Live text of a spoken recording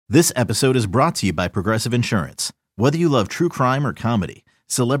This episode is brought to you by Progressive Insurance. Whether you love true crime or comedy,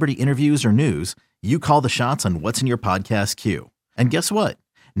 celebrity interviews or news, you call the shots on what's in your podcast queue. And guess what?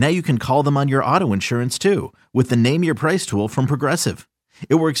 Now you can call them on your auto insurance too with the Name Your Price tool from Progressive.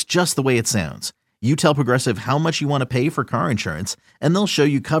 It works just the way it sounds. You tell Progressive how much you want to pay for car insurance, and they'll show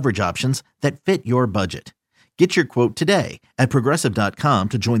you coverage options that fit your budget. Get your quote today at Progressive.com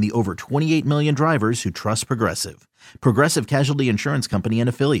to join the over 28 million drivers who trust Progressive. Progressive Casualty Insurance Company and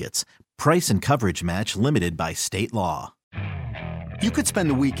Affiliates. Price and coverage match limited by state law. You could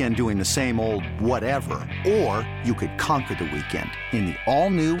spend the weekend doing the same old whatever, or you could conquer the weekend in the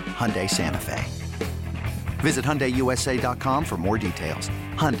all-new Hyundai Santa Fe. Visit HyundaiUSA.com for more details.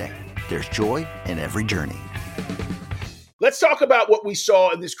 Hyundai, there's joy in every journey. Let's talk about what we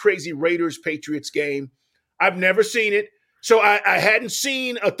saw in this crazy Raiders-Patriots game. I've never seen it. So I hadn't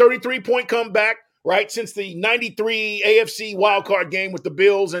seen a 33-point comeback, right, since the 93 AFC wildcard game with the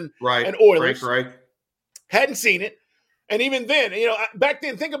Bills and Oilers. Right. Hadn't seen it. And even then, back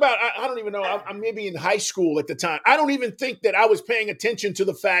then, think about, I don't even know, I'm maybe in high school at the time. I don't even think that I was paying attention to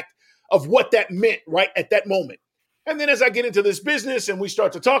the fact of what that meant right at that moment. And then as I get into this business and we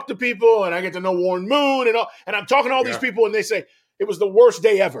start to talk to people and I get to know Warren Moon and I'm talking to all these people and they say it was the worst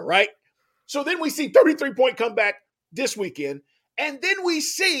day ever, right? So then we see 33-point comeback this weekend. And then we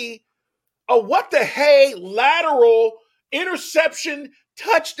see a what-the-hey lateral interception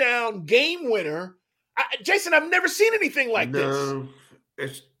touchdown game winner. Jason, I've never seen anything like this. No,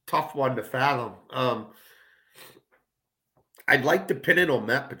 it's a tough one to fathom. I'd like to pin it on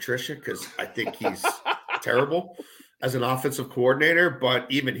Matt Patricia because I think he's terrible as an offensive coordinator, but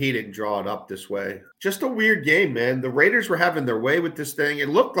even he didn't draw it up this way. Just a weird game, man. The Raiders were having their way with this thing. It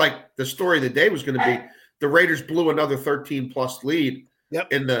looked like the story of the day was going to be the Raiders blew another 13-plus lead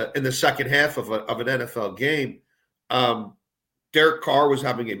in the second half of an NFL game. Derek Carr was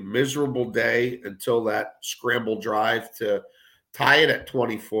having a miserable day until that scramble drive to tie it at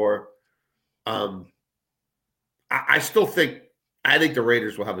 24. I think the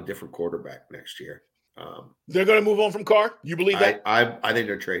Raiders will have a different quarterback next year. They're going to move on from Carr? You believe that? I think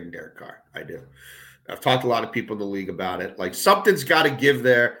they're trading Derek Carr. I do. I've talked to a lot of people in the league about it. Like, something's got to give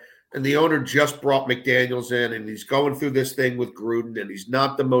there. And the owner just brought McDaniels in, and he's going through this thing with Gruden, and he's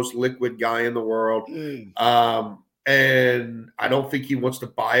not the most liquid guy in the world. And I don't think he wants to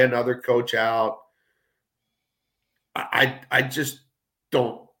buy another coach out. I just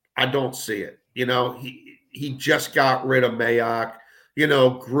don't. I don't see it. He just got rid of Mayock. The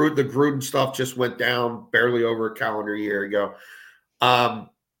Gruden stuff just went down barely over a calendar year ago.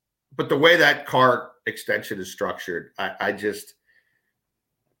 But the way that Carr extension is structured, I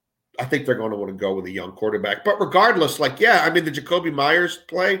think they're going to want to go with a young quarterback. But regardless, the Jacoby Myers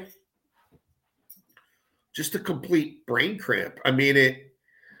play, just a complete brain cramp. I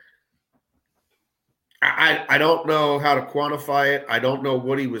don't know how to quantify it. I don't know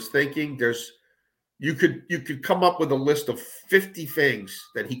what he was thinking. You could come up with a list of 50 things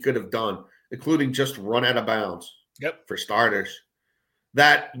that he could have done, including just run out of bounds. For starters,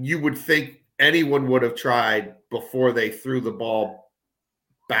 that you would think anyone would have tried before they threw the ball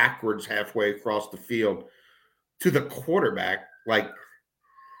backwards halfway across the field to the quarterback. Like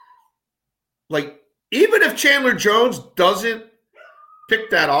even if Chandler Jones doesn't pick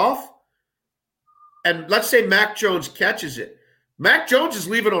that off, and let's say Mac Jones catches it, Mac Jones is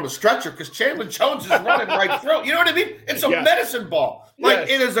leaving on a stretcher because Chandler Jones is running right through. You know what I mean? It's a medicine ball.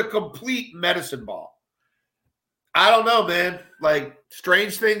 It is a complete medicine ball. I don't know, man.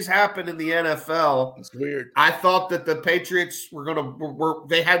 Strange things happen in the NFL. It's weird. I thought that the Patriots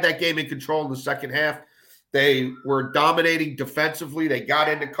they had that game in control in the second half. They were dominating defensively. They got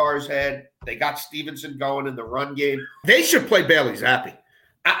into Carr's head. They got Stevenson going in the run game. They should play Bailey Zappi.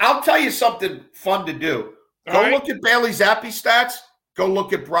 I'll tell you something fun to do. Go look at Bailey Zappi's stats. Go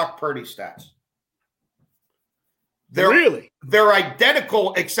look at Brock Purdy's stats. They're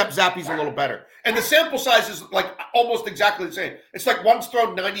identical, except Zappi's a little better. And the sample size is almost exactly the same. It's like one's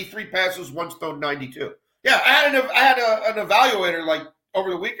thrown 93 passes, one's thrown 92. Yeah, I had an evaluator over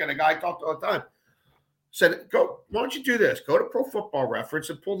the weekend, a guy I talked to all the time. Said, why don't you do this? Go to Pro Football Reference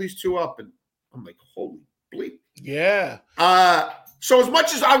and pull these two up. And I'm like, holy bleep. Yeah. So as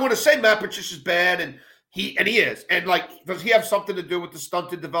much as I want to say Matt Patricia's bad, and he is, and does he have something to do with the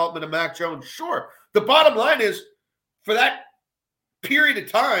stunted development of Mac Jones? Sure. The bottom line is, for that period of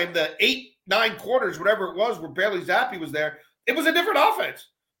time, the 8-9 quarters, whatever it was, where Bailey Zappi was there, it was a different offense.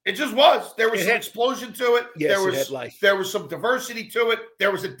 It just was. There was some explosion to it. Yes, there was some diversity to it.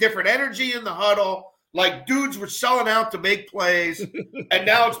 There was a different energy in the huddle. Dudes were selling out to make plays. And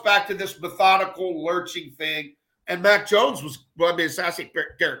now it's back to this methodical, lurching thing. And Mac Jones was, well, I mean, Sassy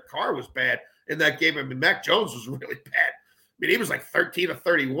Derek Carr was bad in that game. I mean, Mac Jones was really bad. I mean, he was like 13 of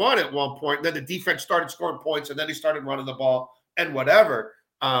 31 at one point. And then the defense started scoring points, and then he started running the ball and whatever.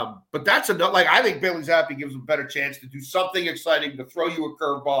 But that's enough. Like, I think Bailey Zappi gives him a better chance to do something exciting, to throw you a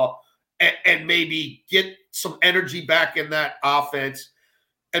curveball and maybe get some energy back in that offense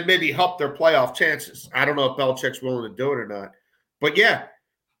and maybe help their playoff chances. I don't know if Belichick's willing to do it or not. But, yeah,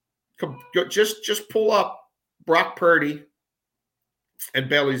 just pull up Brock Purdy and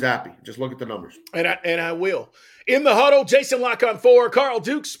Bailey Zappi. Just look at the numbers. And I will. In the huddle, Jason Locke on 4, Carl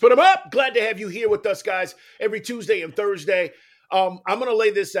Dukes, put them up. Glad to have you here with us, guys, every Tuesday and Thursday. I'm going to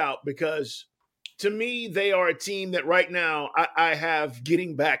lay this out because, to me, they are a team that right now I have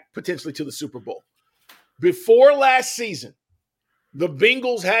getting back potentially to the Super Bowl. Before last season, the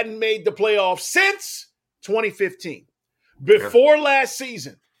Bengals hadn't made the playoffs since 2015. Before last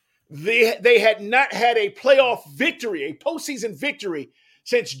season, they had not had a playoff victory, a postseason victory,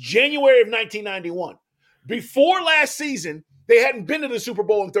 since January of 1991. Before last season, they hadn't been to the Super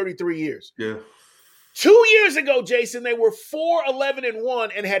Bowl in 33 years. Yeah. 2 years ago, Jason, they were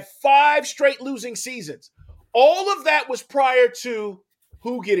 4-11-1 and had 5 straight losing seasons. All of that was prior to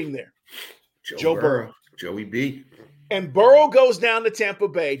who getting there? Joe Burrow. Joey B. And Burrow goes down to Tampa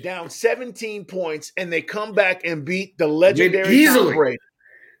Bay, down 17 points, and they come back and beat the legendary Tom Brady.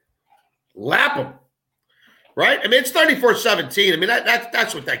 Lap them. Right? I mean, it's 34-17. I mean,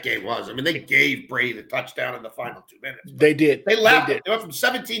 that's what that game was. I mean, they gave Brady the touchdown in the final 2 minutes. They did. They lapped it. They went from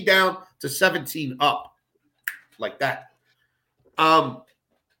 17 down to 17 up. Like that.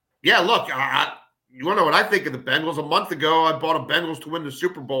 Yeah, look, you want to know what I think of the Bengals? A month ago, I bought a Bengals to win the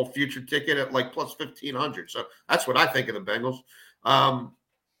Super Bowl future ticket at like plus 1,500. So that's what I think of the Bengals.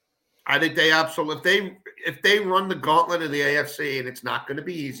 I think they absolutely, if they run the gauntlet of the AFC, and it's not going to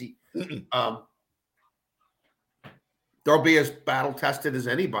be easy, they'll be as battle-tested as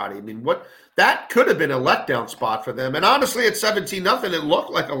anybody. I mean, that could have been a letdown spot for them. And honestly, at 17-0, it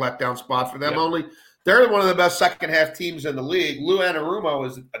looked like a letdown spot for them. Yeah. Only they're one of the best second-half teams in the league. Lou Anarumo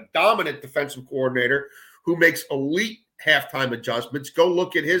is a dominant defensive coordinator who makes elite halftime adjustments. Go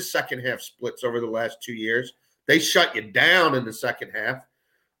look at his second-half splits over the last 2 years. They shut you down in the second half.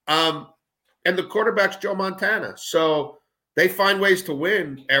 And the quarterback's Joe Montana. So they find ways to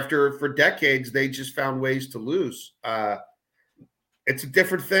win after, for decades, they just found ways to lose. It's a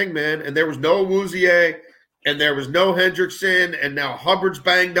different thing, man. And there was no Wouzier, and there was no Hendrickson, and now Hubbard's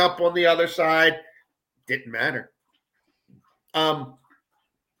banged up on the other side. Didn't matter. The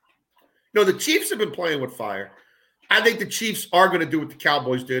Chiefs have been playing with fire. I think the Chiefs are going to do what the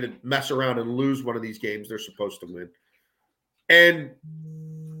Cowboys did and mess around and lose one of these games they're supposed to win. And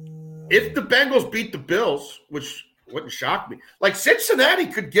if the Bengals beat the Bills, which wouldn't shock me, like Cincinnati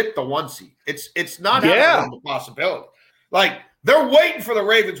could get the 1 seed. It's not a possibility. Like, they're waiting for the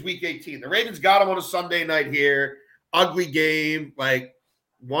Ravens week 18. The Ravens got them on a Sunday night here. Ugly game, like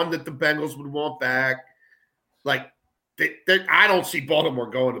one that the Bengals would want back. Like, I don't see Baltimore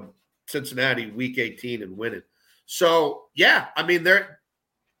going to Cincinnati week 18 and winning. So, yeah, I mean,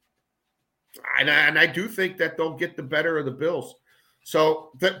 and I do think that they'll get the better of the Bills.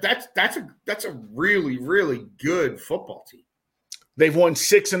 So that's a really, really good football team. They've won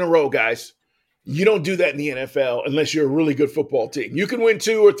 6 in a row, guys. You don't do that in the NFL unless you're a really good football team. You can win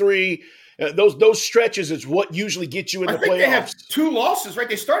 2 or 3. Those stretches is what usually get you in the playoffs. They have 2 losses, right?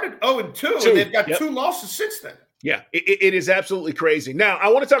 They started 0-2, and they've got 2 losses since then. Yeah, it is absolutely crazy. Now, I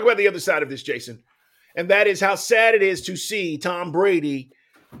want to talk about the other side of this, Jason, and that is how sad it is to see Tom Brady.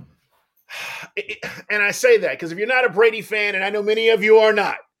 And I say that because if you're not a Brady fan, and I know many of you are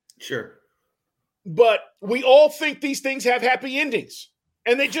not. Sure. But we all think these things have happy endings,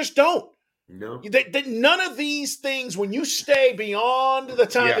 and they just don't. No. None of these things, when you stay beyond the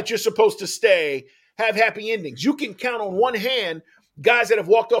time that you're supposed to stay, have happy endings. You can count on one hand guys that have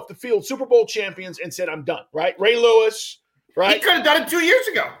walked off the field, Super Bowl champions, and said, I'm done, right? Ray Lewis, right? He could have done it 2 years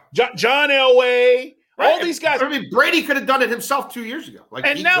ago. John Elway. Right. All these guys. I mean, Brady could have done it himself 2 years ago.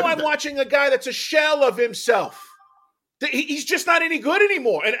 And now I'm watching a guy that's a shell of himself. He's just not any good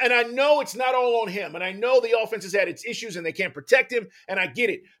anymore. And I know it's not all on him. And I know the offense has had its issues and they can't protect him. And I get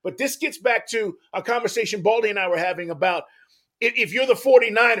it. But this gets back to a conversation Baldy and I were having about if you're the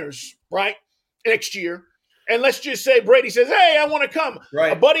 49ers, right, next year, and let's just say Brady says, hey, I want to come.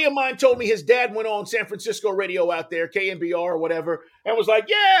 Right. A buddy of mine told me his dad went on San Francisco radio out there, KNBR or whatever, and was like,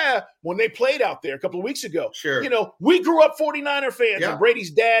 yeah, when they played out there a couple of weeks ago. Sure. We grew up 49er fans and Brady's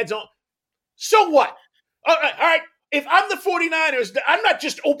dad's on. So what? All right. If I'm the 49ers, I'm not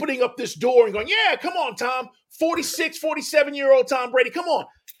just opening up this door and going, yeah, come on, Tom. 46, 47-year-old Tom Brady, come on.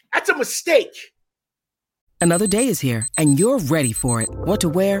 That's a mistake. Another day is here, and you're ready for it. What to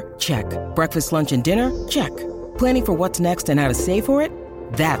wear? Check. Breakfast, lunch, and dinner? Check. Planning for what's next and how to save for it?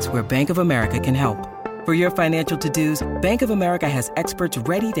 That's where Bank of America can help. For your financial to-dos, Bank of America has experts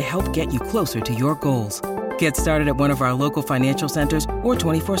ready to help get you closer to your goals. Get started at one of our local financial centers or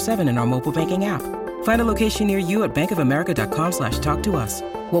 24/7 in our mobile banking app. Find a location near you at bankofamerica.com/talktous.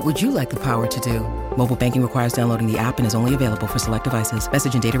 What would you like the power to do? Mobile banking requires downloading the app and is only available for select devices.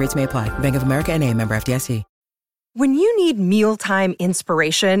 Message and data rates may apply. Bank of America N.A., member FDIC. When you need mealtime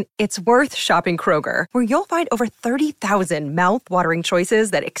inspiration, it's worth shopping Kroger, where you'll find over 30,000 mouth-watering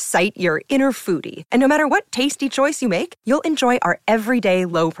choices that excite your inner foodie. And no matter what tasty choice you make, you'll enjoy our everyday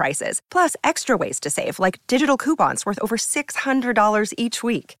low prices, plus extra ways to save, like digital coupons worth over $600 each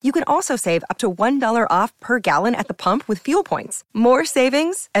week. You can also save up to $1 off per gallon at the pump with fuel points. More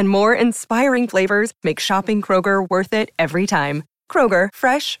savings and more inspiring flavors make shopping Kroger worth it every time. Kroger,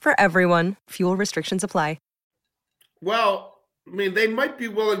 fresh for everyone. Fuel restrictions apply. Well, I mean, they might be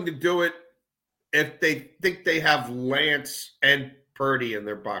willing to do it if they think they have Lance and Purdy in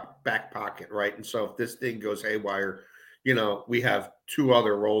their back pocket, right? And so if this thing goes haywire, we have two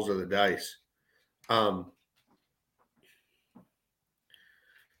other rolls of the dice.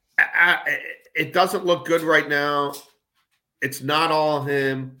 It doesn't look good right now. It's not all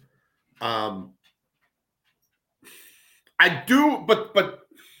him. I do, but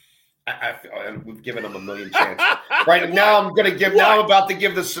I feel we've given them a million chances. Right now, I'm about to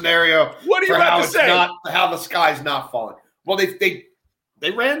give the scenario. What are you about to say? How the sky's not falling. Well, they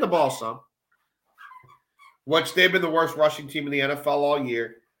ran the ball some, which they've been the worst rushing team in the NFL all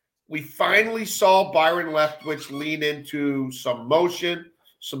year. We finally saw Byron Leftwich lean into some motion,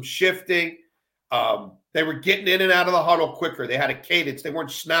 some shifting. They were getting in and out of the huddle quicker. They had a cadence. They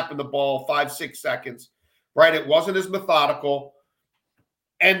weren't snapping the ball 5-6 seconds. Right? It wasn't as methodical.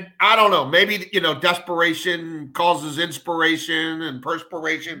 And I don't know, maybe, desperation causes inspiration and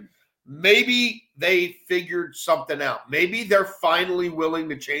perspiration. Maybe they figured something out. Maybe they're finally willing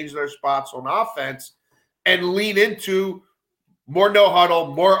to change their spots on offense and lean into more no huddle,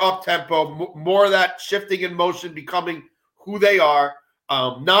 more up tempo, more of that shifting in motion, becoming who they are,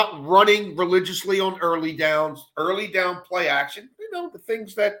 not running religiously on early down play action, the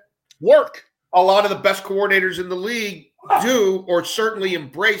things that work. A lot of the best coordinators in the league do, or certainly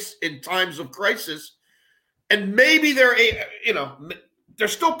embrace in times of crisis. And maybe they're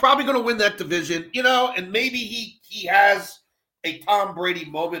still probably going to win that division, and maybe he has a Tom Brady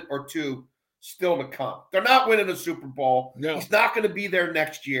moment or two still to come. They're not winning a Super Bowl. No. He's not going to be there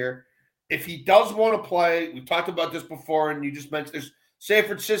next year. If he does want to play, we've talked about this before, and you just mentioned there's San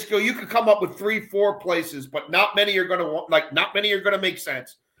Francisco, you could come up with 3-4 places, but not many are going to make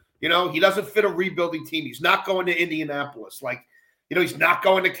sense. He doesn't fit a rebuilding team. He's not going to Indianapolis. He's not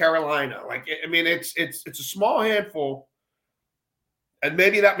going to Carolina. It's a small handful, and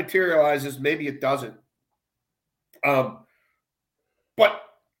maybe that materializes. Maybe it doesn't. But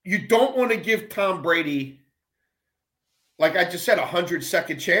you don't want to give Tom Brady, like I just said, 100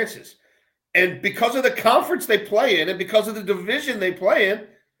 second chances. And because of the conference they play in and because of the division they play in,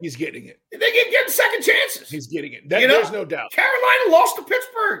 he's getting it. They getting second chances. He's getting it. There's no doubt. Carolina lost to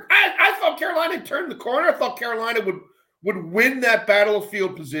Pittsburgh. I thought Carolina had turned the corner. I thought Carolina would win that battle of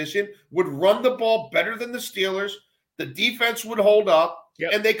field position, would run the ball better than the Steelers. The defense would hold up,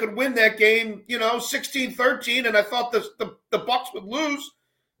 and they could win that game, 16-13. And I thought the Bucs would lose.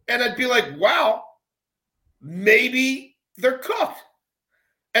 And I'd be like, wow, maybe they're cooked.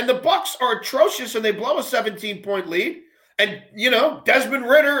 And the Bucs are atrocious, and they blow a 17-point lead. And, Desmond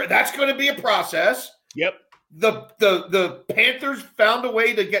Ridder, that's going to be a process. Yep. The Panthers found a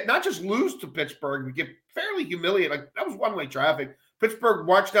way to not just lose to Pittsburgh, but get fairly humiliated. That was one-way traffic. Pittsburgh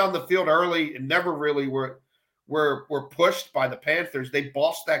marched down the field early and never really were pushed by the Panthers. They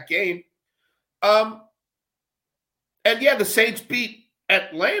bossed that game. And, the Saints beat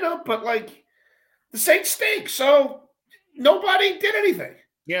Atlanta, but, the Saints stink. So nobody did anything.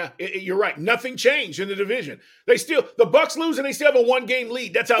 Yeah, you're right. Nothing changed in the division. The Bucs lose and they still have a 1-game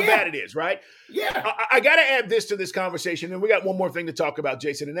lead. That's how bad it is, right? Yeah. I got to add this to this conversation, and we got one more thing to talk about,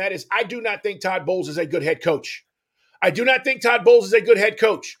 Jason, and that is I do not think Todd Bowles is a good head coach.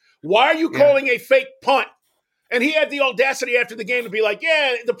 Why are you calling a fake punt? And he had the audacity after the game to be like,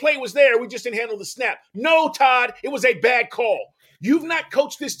 the play was there. We just didn't handle the snap. No, Todd, it was a bad call. You've not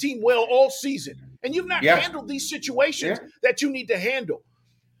coached this team well all season, and you've not handled these situations that you need to handle.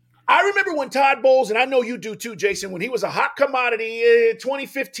 I remember when Todd Bowles, and I know you do too, Jason, when he was a hot commodity,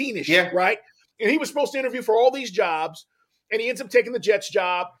 2015-ish, right? And he was supposed to interview for all these jobs, and he ends up taking the Jets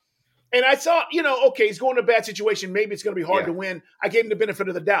job. And I thought, okay, he's going to a bad situation. Maybe it's going to be hard to win. I gave him the benefit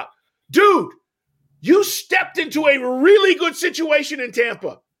of the doubt. Dude, You stepped into a really good situation in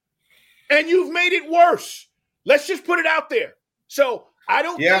Tampa, and you've made it worse. Let's just put it out there. So I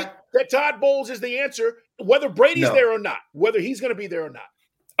don't think that Todd Bowles is the answer, whether Brady's there or not, whether he's going to be there or not.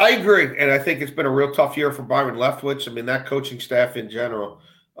 I agree, and I think it's been a real tough year for Byron Leftwich. I mean, that coaching staff in general,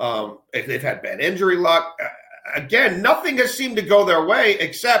 they've had bad injury luck. Again, nothing has seemed to go their way,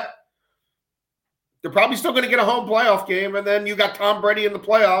 except they're probably still going to get a home playoff game, and then you got Tom Brady in the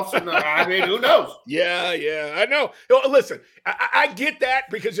playoffs, and I mean, who knows? Yeah, I know. Listen, I get that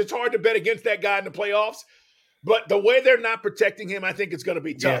because it's hard to bet against that guy in the playoffs, but the way they're not protecting him, I think it's going to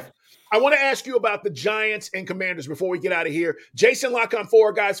be tough. Yeah. I want to ask you about the Giants and Commanders before we get out of here. Jason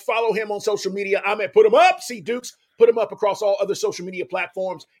Lock-on-4, guys, follow him on social media. I'm at Put 'em Up, see Dukes. Put him up across all other social media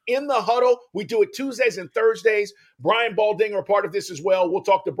platforms. In the Huddle, we do it Tuesdays and Thursdays. Brian Baldinger are part of this as well. We'll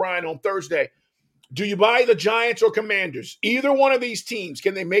talk to Brian on Thursday. Do you buy the Giants or Commanders? Either one of these teams,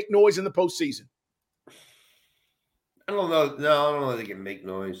 can they make noise in the postseason? I don't know. No, I don't know if they can make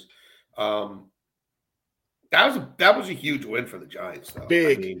noise. That was a huge win for the Giants, though.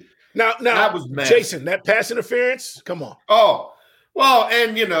 Big. I mean, now that was Jason, that pass interference, come on. Oh, well,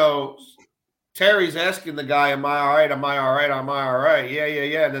 and, Terry's asking the guy, am I all right? Am I all right? Am I all right?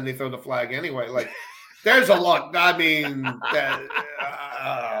 Yeah. And then they throw the flag anyway. Like, there's a lot. I mean,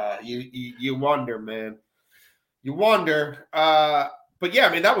 you wonder, man. You wonder. But, yeah,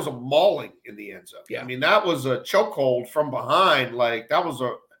 I mean, that was a mauling in the end zone. Yeah. I mean, that was a chokehold from behind. Like, that was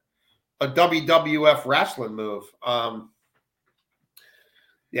a WWF wrestling move.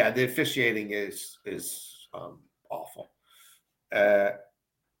 Yeah, the officiating is awful.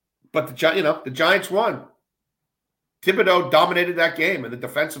 But the Giants won. Thibodeau dominated that game, and the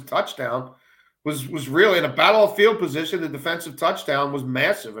defensive touchdown was really in a battle of field position. The defensive touchdown was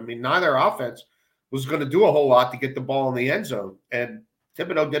massive. I mean, neither offense was going to do a whole lot to get the ball in the end zone, and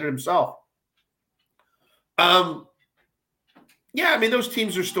Thibodeau did it himself. Yeah, I mean, those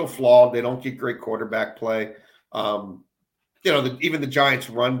teams are still flawed. They don't get great quarterback play. Even the Giants'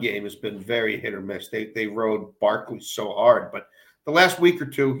 run game has been very hit or miss. They rode Barkley so hard, but the last week or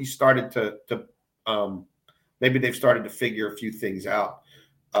two, he started to maybe they've started to figure a few things out.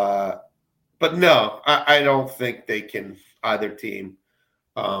 But no, I don't think they can. Either team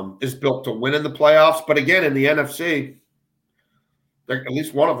is built to win in the playoffs. But again, in the NFC, at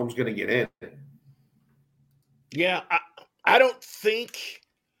least one of them is going to get in. Yeah, I don't think.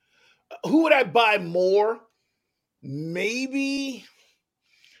 Who would I buy more? Maybe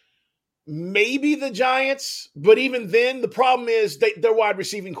the Giants, but even then, the problem is their wide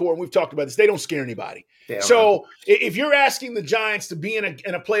receiving core, and we've talked about this, they don't scare anybody. So if you're asking the Giants to be in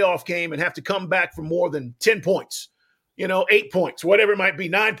a playoff game and have to come back for more than 10 points, 8 points, whatever it might be,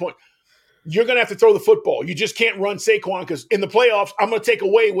 9 points, you're going to have to throw the football. You just can't run Saquon because in the playoffs, I'm going to take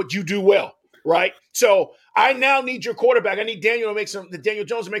away what you do well, right? So I now need your quarterback. I need Daniel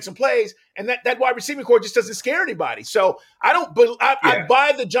Jones to make some plays, and that wide receiving core just doesn't scare anybody. So I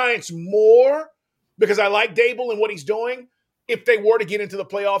buy the Giants more because I like Dable and what he's doing if they were to get into the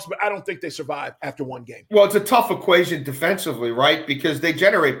playoffs, but I don't think they survive after one game. Well, it's a tough equation defensively, right? Because they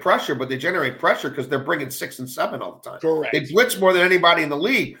generate pressure, but they generate pressure because they're bringing 6 and 7 all the time. Correct. They blitz more than anybody in the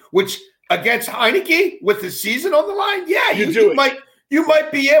league, which against Heineke with the season on the line, you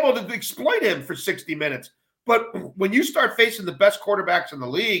might be able to exploit him for 60 minutes. But when you start facing the best quarterbacks in the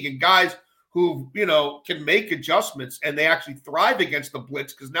league and guys who, can make adjustments and they actually thrive against the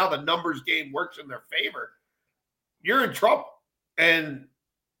blitz because now the numbers game works in their favor, you're in trouble. And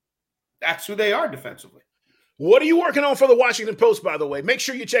that's who they are defensively. What are you working on for the Washington Post, by the way? Make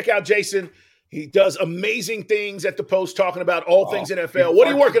sure you check out Jason. He does amazing things at the Post talking about all things NFL. What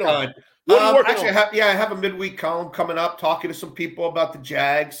are you working on? I have a midweek column coming up talking to some people about the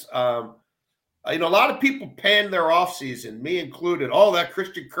Jags. A lot of people panned their offseason, me included. Oh, that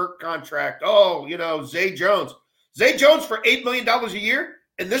Christian Kirk contract. Oh, Zay Jones. Zay Jones for $8 million a year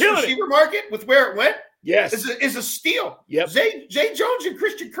in this receiver market with where it went? Yes. Is a steal. Yep. Zay Jones and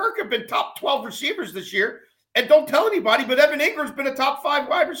Christian Kirk have been top 12 receivers this year. And don't tell anybody, but Evan Ingram's been a top 5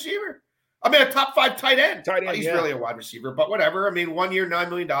 wide receiver. I mean, a top 5 tight end. He's really a wide receiver, but whatever. I mean, 1 year, $9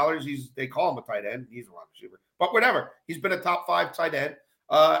 million. They call him a tight end. He's a wide receiver. But whatever. He's been a top 5 tight end.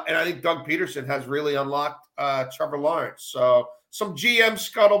 And I think Doug Peterson has really unlocked Trevor Lawrence. So some GM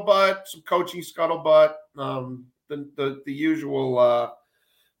scuttlebutt, some coaching scuttlebutt, the usual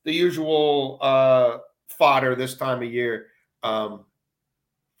fodder this time of year.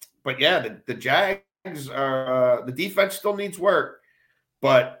 But yeah, the Jags are the defense still needs work,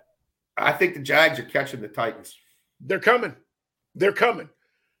 but I think the Jags are catching the Titans. They're coming.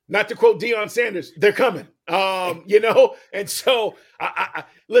 Not to quote Deion Sanders, they're coming. And so I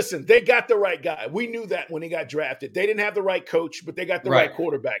listen, they got the right guy. We knew that when he got drafted. They didn't have the right coach, but they got the right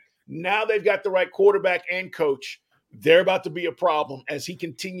quarterback. Now they've got the right quarterback and coach. They're about to be a problem as he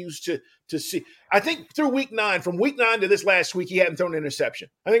continues to see. I think through from week 9 to this last week, he hadn't thrown an interception.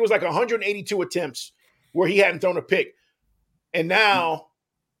 I think it was like 182 attempts where he hadn't thrown a pick. And now,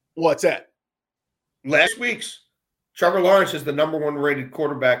 what's that? Last week's. Trevor Lawrence is the number 1 rated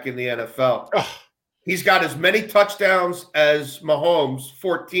quarterback in the NFL. He's got as many touchdowns as Mahomes,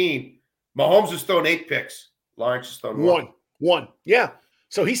 14. Mahomes has thrown 8 picks. Lawrence has thrown one. Yeah.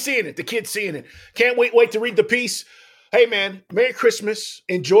 So he's seeing it. The kid's seeing it. Can't wait to read the piece. Hey, man, Merry Christmas.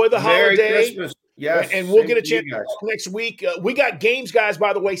 Enjoy the holiday. Merry Christmas. Yes. And we'll get a chance next week. We got games, guys,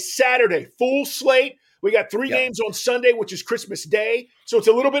 by the way, Saturday. Full slate. We got 3 games on Sunday, which is Christmas Day. So it's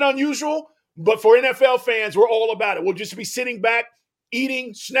a little bit unusual. But for NFL fans, we're all about it. We'll just be sitting back,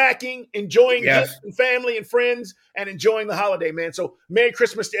 eating, snacking, enjoying gifts and family and friends, and enjoying the holiday, man. So Merry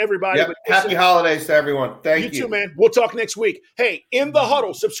Christmas to everybody. Yep. Happy holidays to everyone. Thank you. You too, man. We'll talk next week. Hey, in the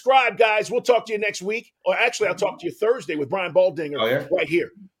huddle, subscribe, guys. We'll talk to you next week. Or actually, I'll talk to you Thursday with Brian Baldinger right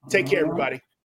here. Take care, everybody.